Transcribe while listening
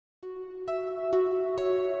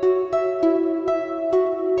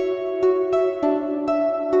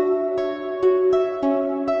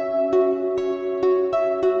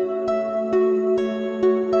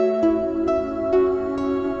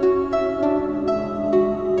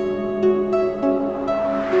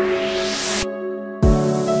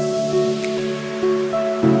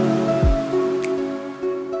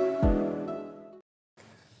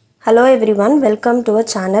Hello everyone, welcome to our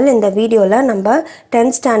channel. In the video la namba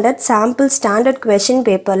 10th standard sample standard question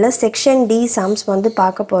paper la section D sums vandu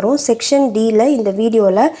paaka porom. Section D la in the video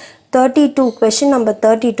la 32 question number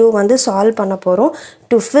 32 vandu solve panna porom.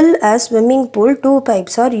 To fill a swimming pool, two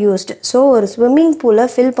pipes are used. So ஒரு swimming pool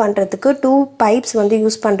fill பண்றதுக்கு two pipes வந்து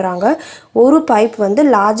use பண்றாங்க. ஒரு pipe வந்து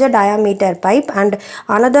larger diameter pipe and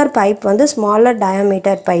another pipe வந்து smaller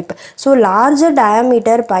diameter pipe. So larger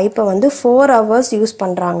diameter pipe வந்து 4 hours use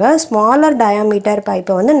பண்றாங்க. Smaller diameter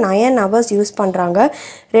pipe வந்து 9 hours யூஸ் பண்றாங்க.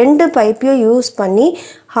 ரெண்டு பைப்பையும் யூஸ் பண்ணி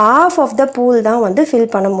half of the pool தான் வந்து fill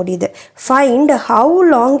பண்ண முடியுது. Find how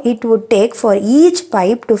long it would take for each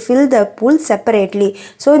pipe to fill the pool separately.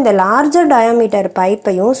 So இந்த larger diameter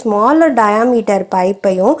pipeையும் smaller diameter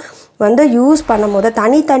pipeையும் வந்து யூஸ் பண்ணும்போது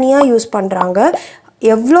தனித்தனியாக யூஸ் பண்ணுறாங்க.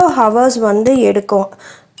 எவ்வளோ hours வந்து எடுக்கும்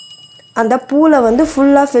அந்த பூலை வந்து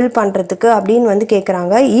ஃபுல்லாக ஃபில் பண்ணுறதுக்கு அப்படின்னு வந்து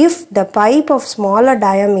கேட்குறாங்க. If the pipe of smaller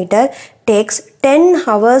diameter takes 10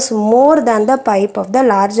 hours more than the pipe of the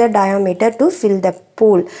larger diameter to fill the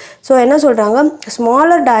pool. So என்ன சொல்கிறாங்க,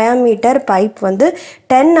 ஸ்மாலர் டயாமீட்டர் பைப் வந்து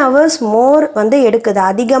 10 hours more வந்து எடுக்குது,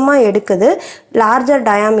 அதிகமாக எடுக்குது லார்ஜர்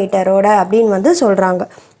டயாமீட்டரோட அப்படின்னு வந்து சொல்கிறாங்க.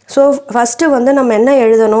 ஸோ ஃபஸ்ட்டு வந்து நம்ம என்ன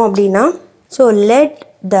எழுதணும் அப்படின்னா, so let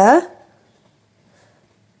the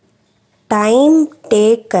time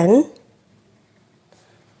taken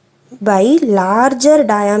by larger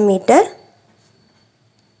diameter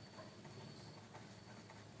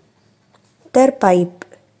pipe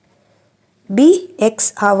be x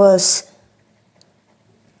hours.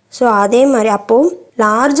 So அதே மாதிரி அப்போது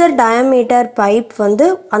லார்ஜர் டயாமீட்டர் பைப் வந்து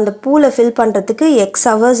அந்த பூலை ஃபில் பண்ணுறதுக்கு எக்ஸ்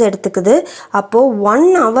ஹவர்ஸ் எடுத்துக்குது. அப்போது 1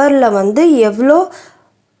 ஹவரில் வந்து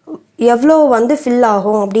எவ்வளோ வந்து ஃபில்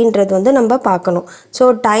ஆகும் அப்படின்றது வந்து நம்ம பார்க்கணும். ஸோ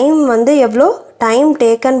டைம் வந்து எவ்வளோ time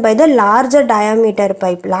taken by the larger diameter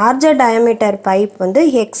pipe. Larger diameter pipe வந்து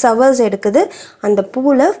எக்ஸ் ஹவர்ஸ் எடுக்குது அந்த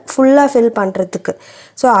பூலை ஃபுல்லாக ஃபில் பண்ணுறதுக்கு.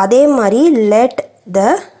 ஸோ அதே மாதிரி let the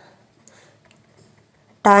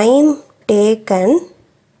time taken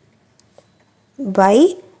by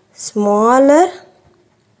smaller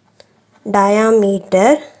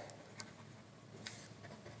diameter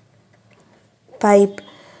pipe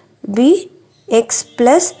be x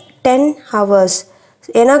plus 10 hours.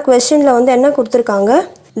 ஏன்னா கொஸ்டினில் வந்து என்ன கொடுத்துருக்காங்க,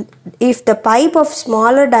 if the pipe of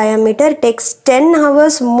smaller diameter takes 10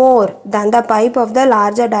 hours more than the pipe of the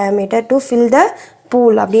larger diameter to fill the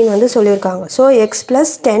pool அப்படின்னு வந்து சொல்லியிருக்காங்க. So X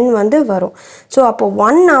plus 10 வந்து வரும். ஸோ அப்போ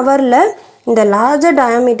 1 ஹவரில் இந்த லார்ஜர்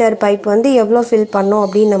டயாமீட்டர் பைப் வந்து எவ்வளோ ஃபில் பண்ணும்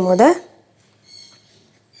அப்படின்னும் போது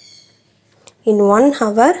இன் 1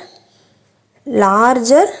 hour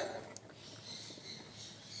larger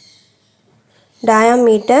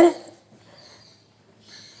diameter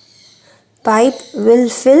pipe will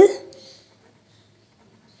fill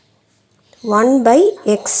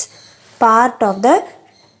 1/x part of the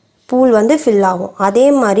pool வந்து fill ஆகும். அதே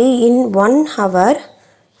மாதிரி in 1 hour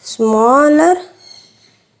smaller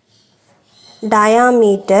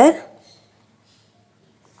diameter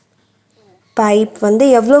pipe வந்து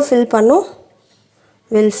எவ்வளோ fill பண்ணும்,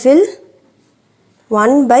 will fill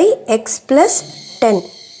 1/x plus 10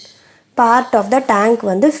 part of the tank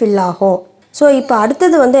வந்து fill ஆகும். ஸோ இப்போ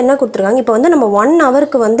அடுத்தது வந்து என்ன கொடுத்துருக்காங்க, இப்போ வந்து நம்ம 1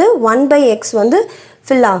 ஹவருக்கு வந்து 1/x வந்து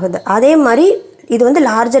ஃபில் ஆகுது. அதே மாதிரி இது வந்து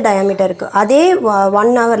லார்ஜர் டயாமீட்டருக்கு, அதே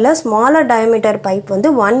 1 ஹவரில் ஸ்மாலர் டயாமீட்டர் பைப் வந்து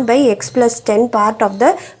 1/x plus 10 part of the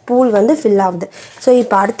pool வந்து ஃபில் ஆகுது. ஸோ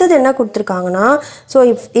இப்போ அடுத்தது என்ன கொடுத்துருக்காங்கன்னா, so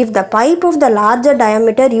if the pipe of the larger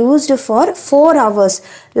diameter used for 4 hours,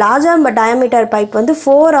 larger diameter pipe வந்து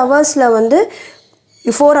 4 ஹவர்ஸில் வந்து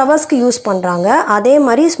 4 ஹவர்ஸ்க்கு யூஸ் பண்ணுறாங்க. அதே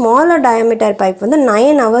மாதிரி ஸ்மாலர் டயாமீட்டர் பைப் வந்து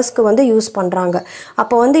 9 ஹவர்ஸ்க்கு வந்து யூஸ் பண்ணுறாங்க.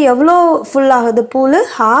 அப்போ வந்து எவ்வளோ ஃபுல் ஆகுது pool,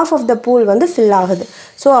 half of the pool வந்து ஃபில் ஆகுது.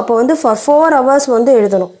 ஸோ அப்போ வந்து ஃபார் 4 hours வந்து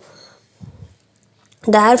எழுதணும்.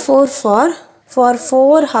 therefore for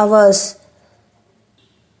 4 hours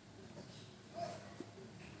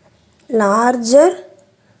larger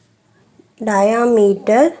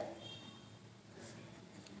diameter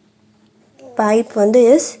pipe வந்து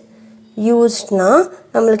is யூஸ்ட்னா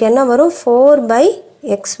நம்மளுக்கு என்ன வரும்,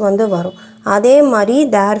 4/x வந்து வரும். அதே மாதிரி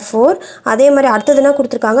therefore அதே மாதிரி அடுத்தது என்ன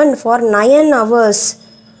கொடுத்துருக்காங்க, for 9 hours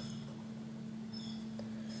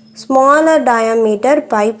smaller diameter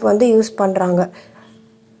pipe வந்து யூஸ் பண்ணுறாங்க.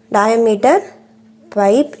 Diameter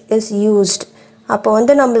pipe is used. அப்போ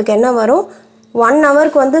வந்து நம்மளுக்கு என்ன வரும், 1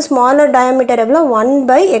 ஹவருக்கு வந்து ஸ்மாலர் டயாமீட்டர் எவ்வளோ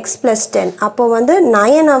 1/x plus 10. அப்போ வந்து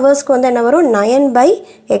 9 ஹவர்ஸ்க்கு வந்து என்ன வரும்,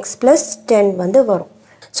 9/x plus 10 வந்து வரும்.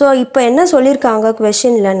 ஸோ இப்போ என்ன சொல்லியிருக்காங்க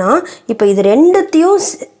கொஷின்லனா, இப்போ இது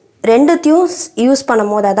ரெண்டுத்தையும் யூஸ்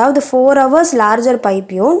பண்ணும் போது, அதாவது 4 hours larger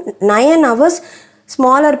பைப்பையும் 9 hours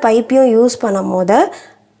smaller பைப்பையும் use பண்ணும் போது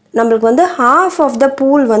நம்மளுக்கு வந்து half of the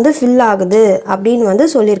pool வந்து fill ஆகுது அப்படின்னு வந்து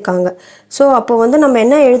சொல்லியிருக்காங்க. ஸோ அப்போ வந்து நம்ம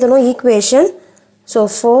என்ன எழுதணும் equation? So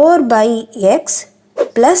 4/x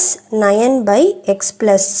plus 9/x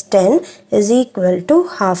plus 10 is equal to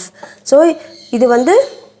half. So இது வந்து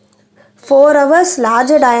 4 hours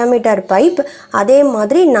larger diameter pipe, அதே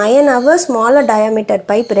மாதிரி 9 hours smaller diameter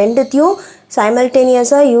pipe ரெண்டுத்தையும்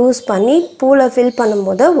simultaneously யூஸ் பண்ணி பூலை ஃபில்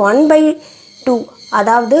பண்ணும்போது 1/2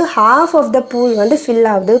 அதாவது half of the pool வந்து ஃபில்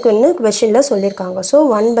ஆகுதுன்னு கொஷனில் சொல்லியிருக்காங்க. ஸோ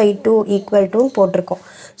 1/2 ஈக்குவல் டுன்னு போட்டிருக்கோம்.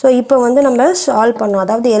 ஸோ இப்போ வந்து நம்ம சால்வ் பண்ணோம்,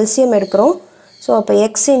 அதாவது எல்சிஎம் எடுக்கிறோம். ஸோ அப்போ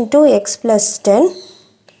x into x plus 10,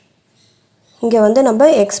 இங்கே வந்து நம்ம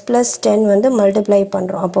x plus 10 வந்து மல்டிப்ளை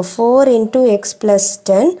பண்ணுறோம். அப்போ 4 into x plus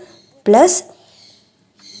 10 ப்ளஸ்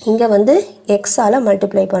இங்கே வந்து எக்ஸால்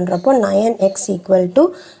மல்டிப்ளை பண்ணுறப்போ 9x ஈக்குவல் டு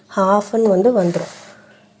ஹாஃப்னு வந்து வந்துடும்.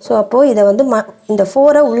 ஸோ அப்போது இதை வந்து இந்த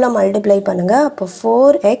 4 உள்ளே மல்டிப்ளை பண்ணுங்கள். அப்போ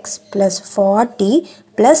 4x + 40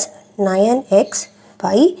 + 9x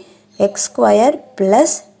by X square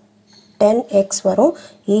plus 10x வரும்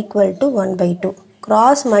ஈக்குவல் டு 1/2.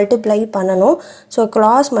 கிராஸ் மல்டிப்ளை பண்ணணும். ஸோ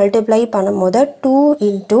கிராஸ் மல்டிப்ளை பண்ணும்போது 2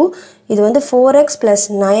 இன்ட்டு இது வந்து 4x +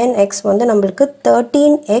 9x வந்து நம்மளுக்கு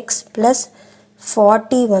 13x +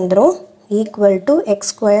 40 வந்துடும் equal to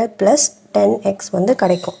X square plus 10x வந்து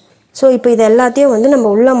கிடைக்கும். ஸோ இப்போ இது எல்லாத்தையும் வந்து நம்ம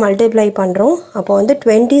உள்ளே மல்டிப்ளை பண்ணுறோம். அப்போ வந்து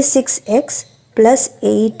 26x +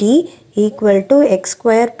 80 equal to X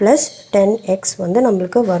square plus 10x வந்து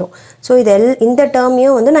நம்மளுக்கு வரும். ஸோ இந்த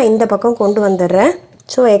டேர்மையும் வந்து நான் இந்த பக்கம் கொண்டு வந்துடுறேன்.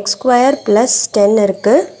 ஸோ எக்ஸ் ஸ்கொயர் ப்ளஸ் 10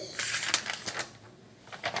 இருக்குது,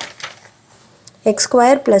 எக்ஸ்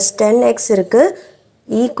ஸ்கொயர் ப்ளஸ் 10x இருக்குது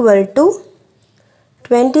ஈக்குவல் டு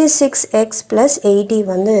 26x + 80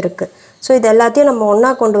 வந்து இருக்குது. ஸோ இது எல்லாத்தையும் நம்ம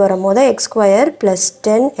ஒன்றா கொண்டு வரும் போது X square plus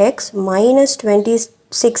 10x minus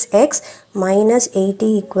 26x minus 80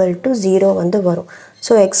 equal to 0 வந்து வரும்.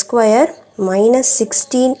 So X square minus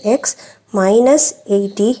 16x minus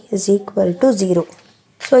 80 is equal to 0.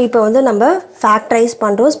 So இப்போ வந்து நம்ம ஃபேக்டரைஸ்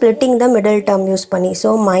பண்ணுறோம் ஸ்ப்ளிட்டிங் த மிடில் டேர்ம் யூஸ் பண்ணி. ஸோ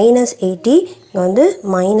மைனஸ் 80 இங்கே வந்து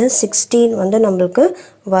மைனஸ் 16 வந்து நம்மளுக்கு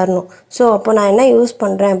வரணும். ஸோ அப்போ நான் என்ன யூஸ்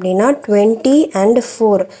பண்ணுறேன் அப்படின்னா 20 and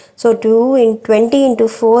 4. ஸோ 20 into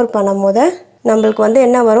 4 பண்ணும் போது நம்மளுக்கு வந்து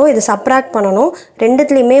என்ன வரும், இது சப்ராக்ட் பண்ணணும்.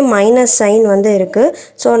 ரெண்டுத்துலேயுமே மைனஸ் சைன் வந்து இருக்குது.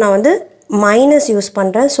 ஸோ நான் வந்து மைனஸ் யூஸ்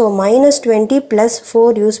பண்ணுறேன். ஸோ -20 +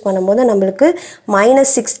 4 யூஸ் பண்ணும்போது நம்மளுக்கு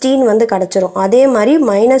 -16 வந்து கிடச்சிரும். அதே மாதிரி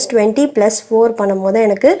 -20 + 4 பண்ணும்போது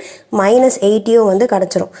எனக்கு -80 வந்து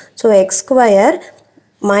கிடச்சிரும். ஸோ எக்ஸ் ஸ்கொயர்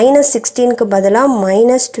 -16க்கு பதிலாக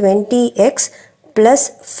 -20x +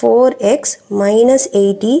 4x -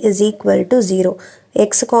 80 is equal to 0.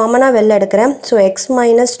 X காமனாக வெளில எடுக்கிறேன். ஸோ x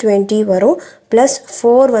 - 20 வரும் ப்ளஸ்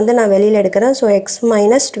 4 வந்து நான் வெளியில் எடுக்கிறேன். ஸோ x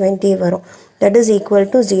 - 20 வரும். That is equal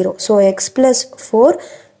to 0. So x plus 4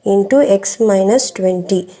 into x minus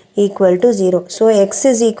 20 equal to 0. So x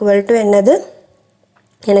is equal to என்னது,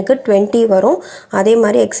 எனக்கு 20 வரும். அதே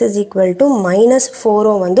மாதிரி x is equal to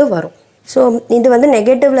 -4 வந்து வரும். ஸோ இது வந்து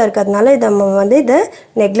நெகட்டிவில் இருக்கிறதுனால நம்ம வந்து இதை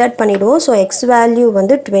நெக்லெக்ட் பண்ணிவிடுவோம். ஸோ x வேல்யூ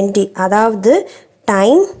வந்து 20, அதாவது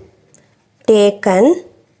time taken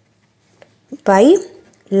by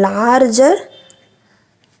larger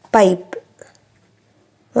pipe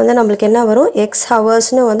வந்து நம்மளுக்கு என்ன வரும், எக்ஸ்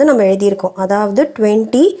ஹவர்ஸ்னு வந்து நம்ம எழுதியிருக்கோம், அதாவது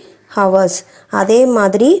 20 hours. அதே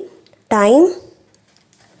மாதிரி time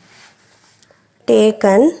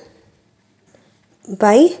taken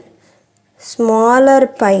by smaller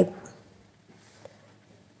pipe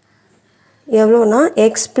எவ்வளோனா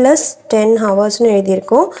எக்ஸ் ப்ளஸ் 10 ஹவர்ஸ்னு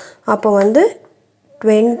எழுதியிருக்கோம். அப்போ வந்து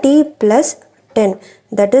 20 + 10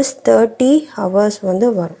 தட் இஸ் 30 hours வந்து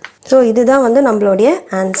வரும். ஸோ இதுதான் வந்து நம்மளுடைய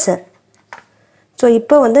ஆன்சர். ஸோ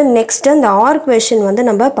இப்போ வந்து நெக்ஸ்ட்டு இந்த ஆர் கொஷின் வந்து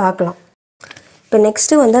நம்ம பார்க்கலாம். இப்போ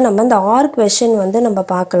நெக்ஸ்ட்டு வந்து நம்ம இந்த ஆர் கொஷின் வந்து நம்ம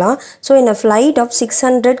பார்க்கலாம். ஸோ இந்த ஃப்ளைட் ஆஃப்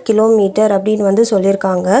 600 கிலோமீட்டர் அப்படின்னு வந்து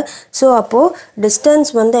சொல்லியிருக்காங்க. ஸோ அப்போது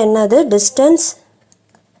டிஸ்டன்ஸ் வந்து என்னது, டிஸ்டன்ஸ்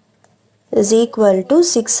இஸ் ஈக்குவல் டு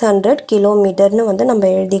 600 கிலோமீட்டர்னு வந்து நம்ம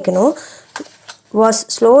எழுதிக்கணும். was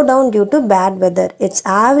slowed down due to bad weather. Its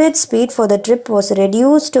average speed for the trip was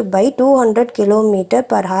reduced by 200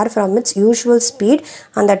 km/h from its usual speed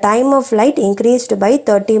and the time of flight increased by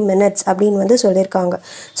 30 minutes அப்படின்னு வந்து சொல்லியிருக்காங்க.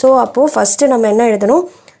 So அப்போது first நம்ம என்ன எழுதணும்,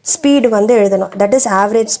 speed வந்து எழுதணும். That is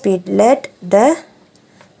average speed. Let the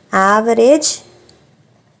average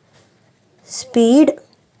speed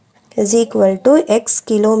is equal to x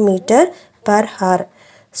km/h.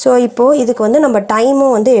 So இப்போது இதுக்கு வந்து நம்ம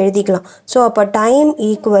டைமும் வந்து எழுதிக்கலாம். ஸோ அப்போ டைம்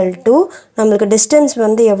ஈக்குவல் டு நம்மளுக்கு டிஸ்டன்ஸ்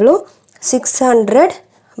வந்து எவ்வளோ, 600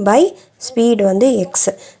 by speed வந்து x.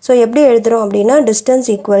 ஸோ எப்படி எழுதுகிறோம் அப்படின்னா distance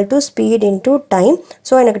equal to speed into time.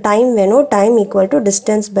 So எனக்கு டைம் வேணும், time equal to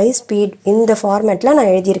distance by speed. இந்த ஃபார்மேட்டில்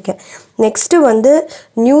நான் எழுதியிருக்கேன். நெக்ஸ்ட்டு வந்து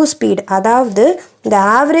நியூ ஸ்பீட், அதாவது இந்த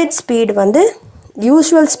ஆவரேஜ் ஸ்பீட் வந்து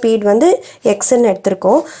யூஷுவல் ஸ்பீட் வந்து எக்ஸ்ன்னு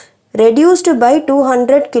எடுத்திருக்கோம். reduced by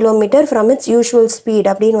 200 km from its usual speed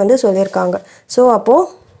அப்படின்னு வந்து சொல்லியிருக்காங்க. ஸோ அப்போது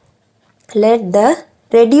let the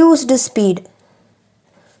reduced speed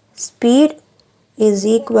is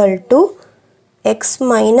equal to x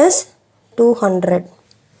minus 200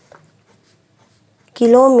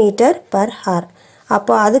 kilometer per hour.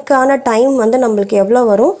 அப்போ அதுக்கான டைம் வந்து நம்மளுக்கு எவ்வளோ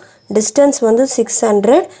வரும்? டிஸ்டன்ஸ் வந்து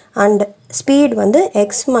 600 அண்ட் ஸ்பீட் வந்து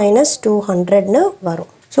x minus 200ன்னு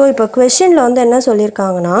வரும். ஸோ இப்போ கொஷனில் வந்து என்ன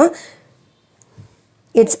சொல்லியிருக்காங்கன்னா,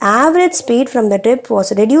 its average speed from the trip was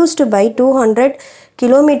reduced by 200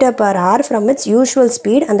 km per hour from its usual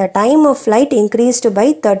speed and the time of flight increased by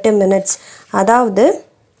 30 minutes. அதாவது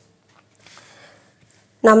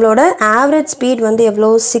நம்மளோட ஆவரேஜ் ஸ்பீட் வந்து எவ்வளோ?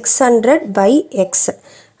 600 by x.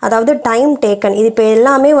 அதாவது டைம் டேக்கன். இது இப்போ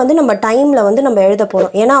எல்லாமே வந்து நம்ம டைமில் வந்து நம்ம எழுத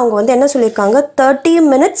போகிறோம். ஏன்னா அவங்க வந்து என்ன சொல்லியிருக்காங்க, 30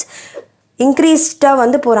 minutes இன்க்ரீஸ்டாக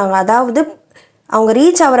வந்து போகிறாங்க. அதாவது அவங்க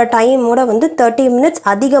ரீச் ஆகிற டைமோட வந்து 30 minutes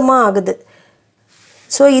அதிகமாக ஆகுது.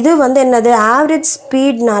 ஸோ இது வந்து என்னது? ஆவரேஜ்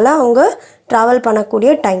ஸ்பீட்னால அவங்க ட்ராவல்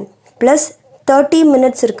பண்ணக்கூடிய டைம் ப்ளஸ் 30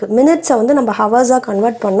 minutes இருக்குது. மினிட்ஸை வந்து நம்ம ஹவர்ஸாக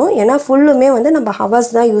கன்வெர்ட் பண்ணோம். ஏன்னா ஃபுல்லுமே வந்து நம்ம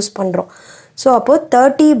ஹவர்ஸ் தான் யூஸ் பண்ணுறோம். ஸோ அப்போது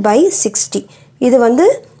 30 by 60. இது வந்து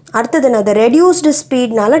அடுத்தது என்னது? ரெடியூஸ்டு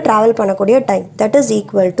ஸ்பீட்னால ட்ராவல் பண்ணக்கூடிய time, that is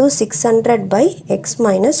equal to 600 by x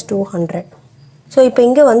minus 200. So இப்போ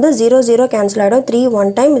இங்கே வந்து 0 0 கேன்சல் ஆகிடும். 3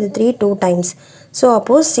 1 time, இது 3 2 times. ஸோ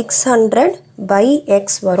அப்போது 600 by x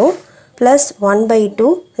வரும் plus 1 by 2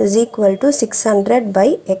 is equal to 600 by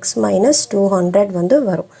x minus 200 வந்து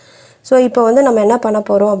வரும். ஸோ இப்போ வந்து நம்ம என்ன பண்ண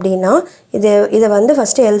போகிறோம் அப்படின்னா, இதை வந்து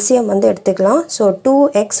ஃபஸ்ட்டு எல்சிஎம் வந்து எடுத்துக்கலாம். ஸோ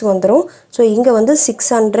 2x வந்துடும். ஸோ இங்கே வந்து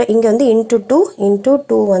 600, இங்கே வந்து into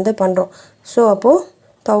 2 வந்து பண்ணுறோம். ஸோ அப்போது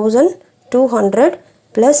 1200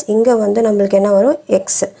 ப்ளஸ் இங்கே வந்து நம்மளுக்கு என்ன வரும்?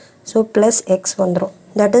 எக்ஸ். ஸோ ப்ளஸ் எக்ஸ் வந்துடும்.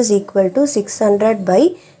 That is equal to 600 by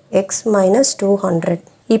x minus 200.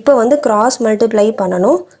 இப்போ வந்து கிராஸ் மல்டிப்ளை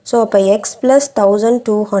பண்ணணும். ஸோ அப்போ X plus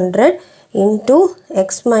 1200 into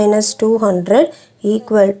X minus 200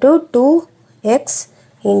 equal to 2x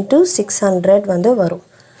into 600 வந்து வரும்.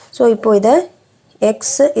 ஸோ இப்போ இதை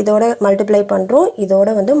எக்ஸ் இதோட மல்டிப்ளை பண்ணுறோம், இதோட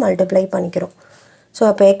வந்து மல்டிப்ளை பண்ணிக்கிறோம். ஸோ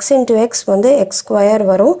அப்போ எக்ஸ் இன்ட்டு எக்ஸ் வந்து எக்ஸ் ஸ்கொயர்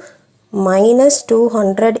வரும், மைனஸ்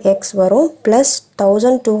 200x வரும், plus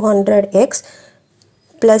 1200x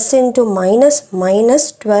plus into minus minus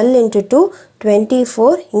 12 into 2 24.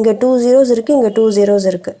 இங்கே 2 zeros இருக்குது, இங்கே 2 zeros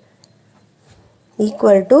இருக்குது.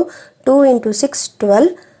 ஈக்குவல் டு 2 இன்ட்டு 6 12,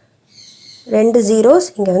 2 zeros,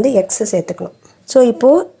 இங்கே வந்து எக்ஸை சேர்த்துக்கணும். ஸோ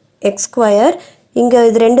இப்போது எக்ஸ் ஸ்கொயர் இங்கே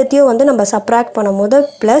இது ரெண்டுத்தையும் வந்து நம்ம சப்ராக்ட் பண்ணும் போது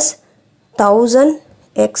ப்ளஸ்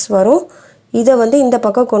 1000x வரும். இதை வந்து இந்த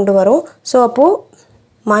பக்கம் கொண்டு வரும். ஸோ அப்போது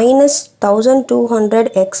மைனஸ்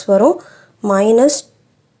 1200x வரும், மைனஸ்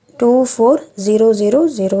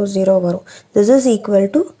 240000 வரும். This is equal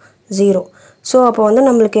to 0. So அப்போ வந்து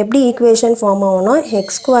நம்மளுக்கு எப்படி ஈக்குவேஷன் ஃபார்ம் ஆகும்னா,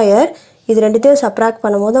 எக்ஸ் ஸ்கொயர் இது ரெண்டுத்தையும் சப்ராக்ட்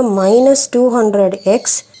பண்ணும்போது மைனஸ் 200x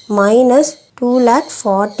மைனஸ்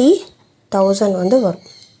 2,40,000 வந்து வரும்,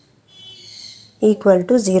 ஈக்குவல்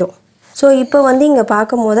டு 0. ஸோ இப்போ வந்து இங்கே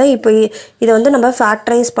பார்க்கும் போது இப்போ இதை வந்து நம்ம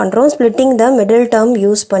ஃபேக்டரைஸ் பண்ணுறோம், ஸ்ப்ளிட்டிங் த மிடில் டேர்ம்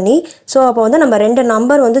யூஸ் பண்ணி. ஸோ அப்போ வந்து நம்ம 2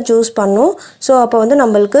 நம்பர் வந்து சூஸ் பண்ணோம். ஸோ அப்போ வந்து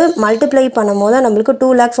நம்மளுக்கு மல்டிப்ளை பண்ணும் போது நம்மளுக்கு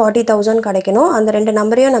 2,40,000 கிடைக்கணும். அந்த 2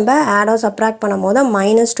 நம்பரையும் நம்ம ஆடாக சப்ராக்ட் பண்ணும் போது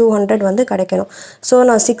மைனஸ் 200 வந்து கிடைக்கணும். ஸோ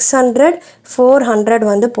நான் 600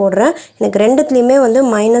 400 வந்து போடுறேன். எனக்கு ரெண்டுத்துலேயுமே வந்து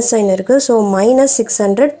மைனஸ் சைன் இருக்குது. ஸோ மைனஸ்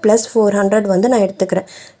 600 ப்ளஸ் 400 வந்து நான் எடுத்துக்கிறேன்.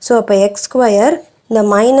 ஸோ அப்போ எக்ஸ் ஸ்கொயர் இந்த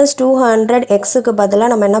மைனஸ் 200xக்கு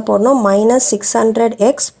பதிலாக நம்ம என்ன போடணும், minus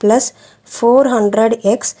 600x plus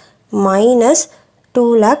 400x minus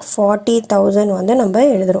 2,40,000 வந்து நம்ம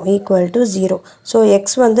எழுதுகிறோம், ஈக்குவல் டு 0. ஸோ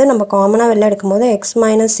எக்ஸ் வந்து நம்ம காமனாக வெளில எடுக்கும் போது எக்ஸ்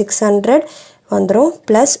மைனஸ் 600 வந்துடும்,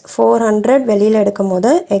 ப்ளஸ் 400 வெளியில் எடுக்கும்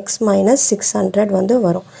போது எக்ஸ் மைனஸ் 600 வந்து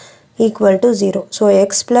வரும், equal to 0. So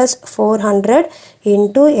x plus 400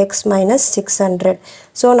 into x minus 600.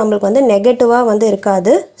 So நம்மளுக்கு வந்து நெகட்டிவாக வந்து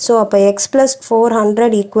இருக்காது. ஸோ அப்போ x plus 400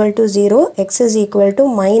 equal to 0, x is equal to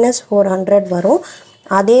minus 400 வரும்.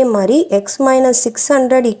 அதே மாதிரி x minus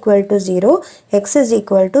 600 equal to 0, x is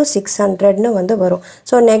equal to 600னு வந்து வரும்.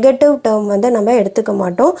 ஸோ நெகட்டிவ் டேர்ம் வந்து நம்ம எடுத்துக்க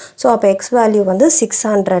மாட்டோம். ஸோ அப்போ x வேல்யூ வந்து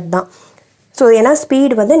 600 தான். ஸோ ஏன்னா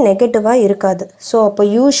ஸ்பீட் வந்து நெகட்டிவாக இருக்காது. ஸோ அப்போ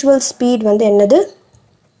யூஷுவல் ஸ்பீட் வந்து என்னது,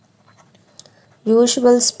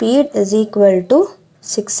 usual speed is equal to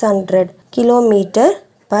 600 km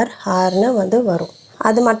per hour வந்து வரும்.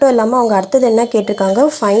 அது மட்டும் இல்லாமல் அவங்க அடுத்தது என்ன கேட்டிருக்காங்க,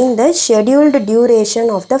 find the scheduled duration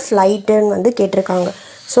of the flight வந்து கேட்டிருக்காங்க.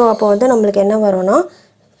 ஸோ அப்போ வந்து நம்மளுக்கு என்ன வரும்னா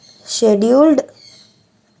scheduled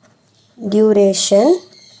duration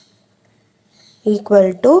equal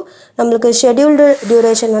to நம்மளுக்கு scheduled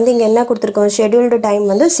duration வந்து இங்கே என்ன கொடுத்துருக்கோம் scheduled time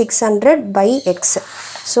வந்து 600 by x.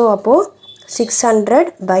 ஸோ அப்போது 600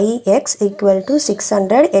 by x equal to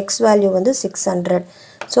 600 x value வந்து 600.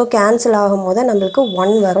 ஸோ கேன்சல் ஆகும்போது நம்மளுக்கு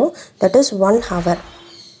 1 வரும், that is 1 hour.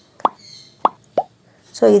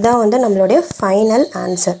 ஸோ இதான் வந்து நம்மளுடைய ஃபைனல்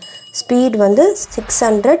ஆன்சர். ஸ்பீட் வந்து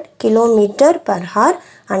 600 km/h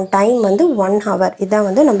அண்ட் டைம் வந்து 1 hour. இதான்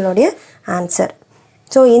வந்து நம்மளுடைய ஆன்சர்.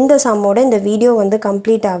 ஸோ இந்த சம்மோட இந்த வீடியோ வந்து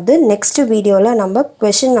கம்ப்ளீட் ஆகுது. நெக்ஸ்ட் வீடியோவில் நம்ம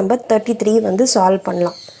கொஷின் நம்பர் 33 வந்து சால்வ்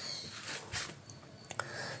பண்ணலாம்.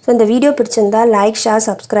 ஸோ இந்த வீடியோ பிடிச்சிருந்தா லைக், ஷேர்,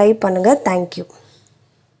 சப்ஸ்கிரைப் பண்ணுங்கள். தேங்க்யூ.